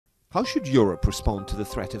How should Europe respond to the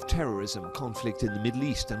threat of terrorism, conflict in the Middle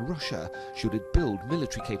East and Russia? Should it build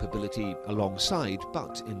military capability alongside,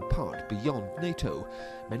 but in part beyond NATO?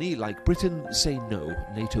 Many, like Britain, say no,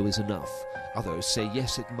 NATO is enough. Others say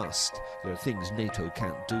yes, it must. There are things NATO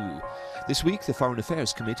can't do. This week, the Foreign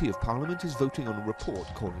Affairs Committee of Parliament is voting on a report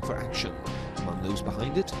calling for action. Among those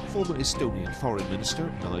behind it, former Estonian Foreign Minister,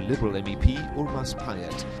 now Liberal MEP Urmas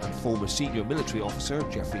Paet, and former senior military officer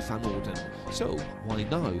Jeffrey van Orden. So, why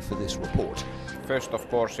now for this report? First, of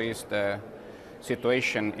course, is the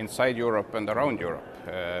situation inside Europe and around Europe,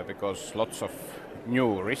 because lots of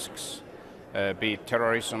new risks, be it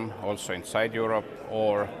terrorism also inside Europe,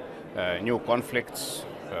 or new conflicts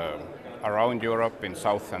around Europe in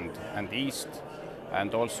south and east,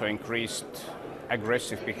 and also increased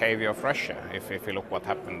aggressive behavior of Russia. If you look what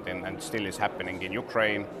happened and still is happening in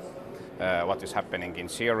Ukraine, what is happening in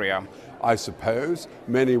Syria. I suppose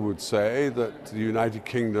many would say that the United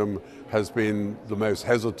Kingdom has been the most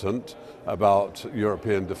hesitant about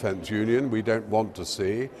European Defence Union. We don't want to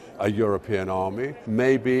see a European army.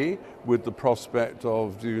 Maybe with the prospect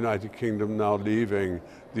of the United Kingdom now leaving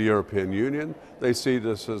the European Union, they see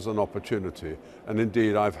this as an opportunity. And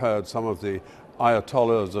indeed, I've heard some of the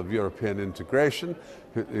Ayatollahs of European integration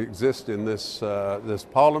who exist in this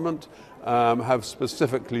Parliament have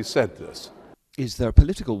specifically said this. Is there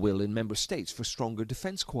political will in member states for stronger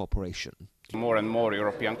defence cooperation? More and more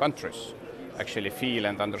European countries actually feel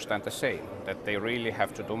and understand the same, that they really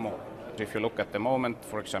have to do more. If you look at the moment,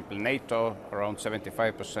 for example, NATO, around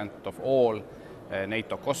 75% of all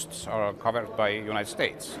NATO costs are covered by the United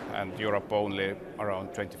States, and Europe only around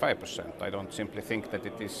 25%. I don't simply think that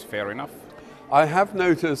it is fair enough. I have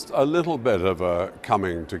noticed a little bit of a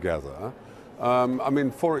coming together.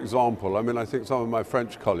 For example, I think some of my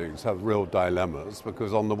French colleagues have real dilemmas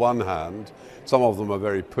because on the one hand, some of them are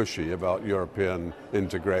very pushy about European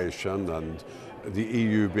integration and the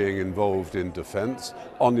EU being involved in defence.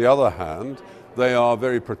 On the other hand, they are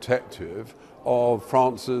very protective of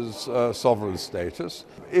France's sovereign status.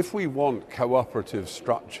 If we want cooperative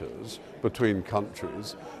structures between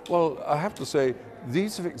countries, well, I have to say,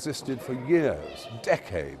 these have existed for years,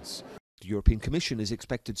 decades. The European Commission is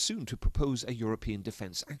expected soon to propose a European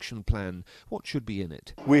Defence Action Plan. What should be in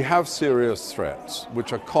it? We have serious threats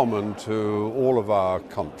which are common to all of our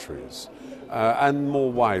countries and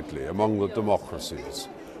more widely among the democracies.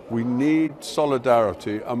 We need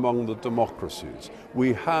solidarity among the democracies.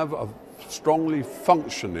 We have a strongly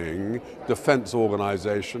functioning defence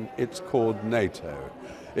organisation. It's called NATO.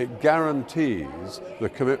 It guarantees the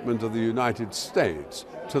commitment of the United States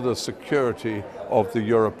to the security of the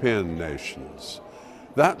European nations.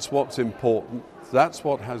 That's what's important, that's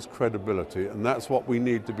what has credibility, and that's what we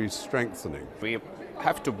need to be strengthening. We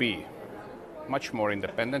have to be much more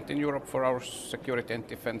independent in Europe for our security and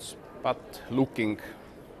defence, but looking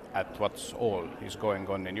at what's all is going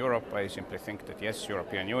on in Europe, I simply think that yes,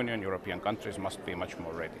 European Union, European countries must be much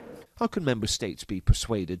more ready. How can member states be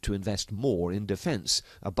persuaded to invest more in defence,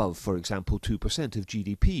 above, for example, 2% of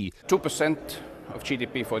GDP? 2% of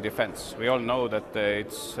GDP for defence. We all know that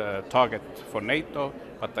it's a target for NATO,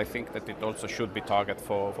 but I think that it also should be target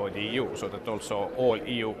for the EU, so that also all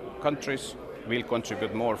EU countries will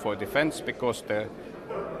contribute more for defence, because the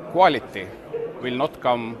quality will not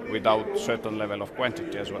come without certain level of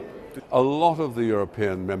quantity as well. A lot of the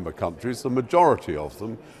European member countries, the majority of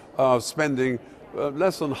them, are spending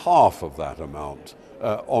less than half of that amount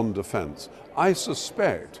on defence. I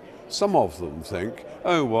suspect some of them think,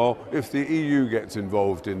 oh well, if the EU gets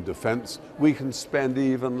involved in defence, we can spend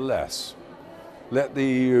even less. Let the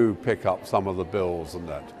EU pick up some of the bills and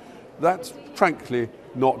that. That's frankly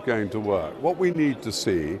not going to work. What we need to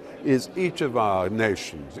see is each of our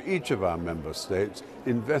nations, each of our member states,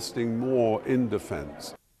 investing more in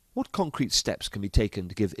defence. What concrete steps can be taken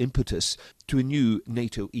to give impetus to a new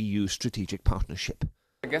NATO-EU strategic partnership?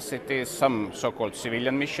 I guess it is some so-called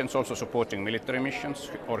civilian missions, also supporting military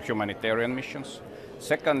missions or humanitarian missions.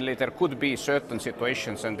 Secondly, there could be certain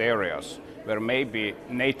situations and areas where maybe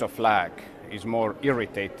NATO flag is more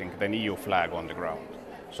irritating than EU flag on the ground.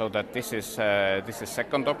 So that this is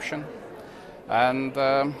second option. And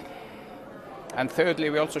thirdly,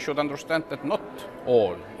 we also should understand that not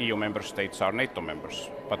all EU member states are NATO members,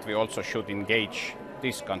 but we also should engage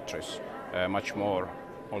these countries much more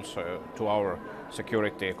also to our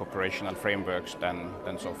security cooperational frameworks than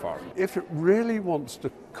so far. If it really wants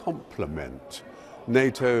to complement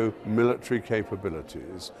NATO military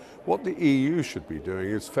capabilities, what the EU should be doing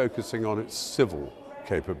is focusing on its civil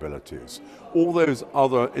capabilities. All those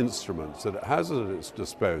other instruments that it has at its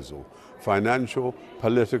disposal, financial,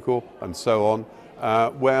 political and so on,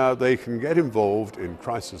 where they can get involved in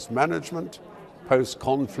crisis management,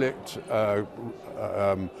 post-conflict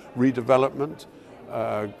redevelopment,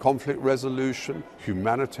 conflict resolution,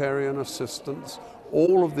 humanitarian assistance,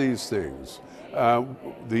 all of these things.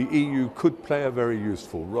 The EU could play a very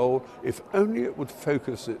useful role if only it would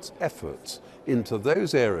focus its efforts into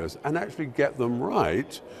those areas and actually get them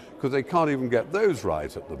right, because they can't even get those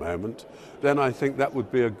right at the moment. Then I think that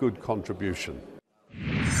would be a good contribution.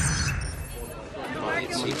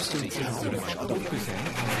 It seems to be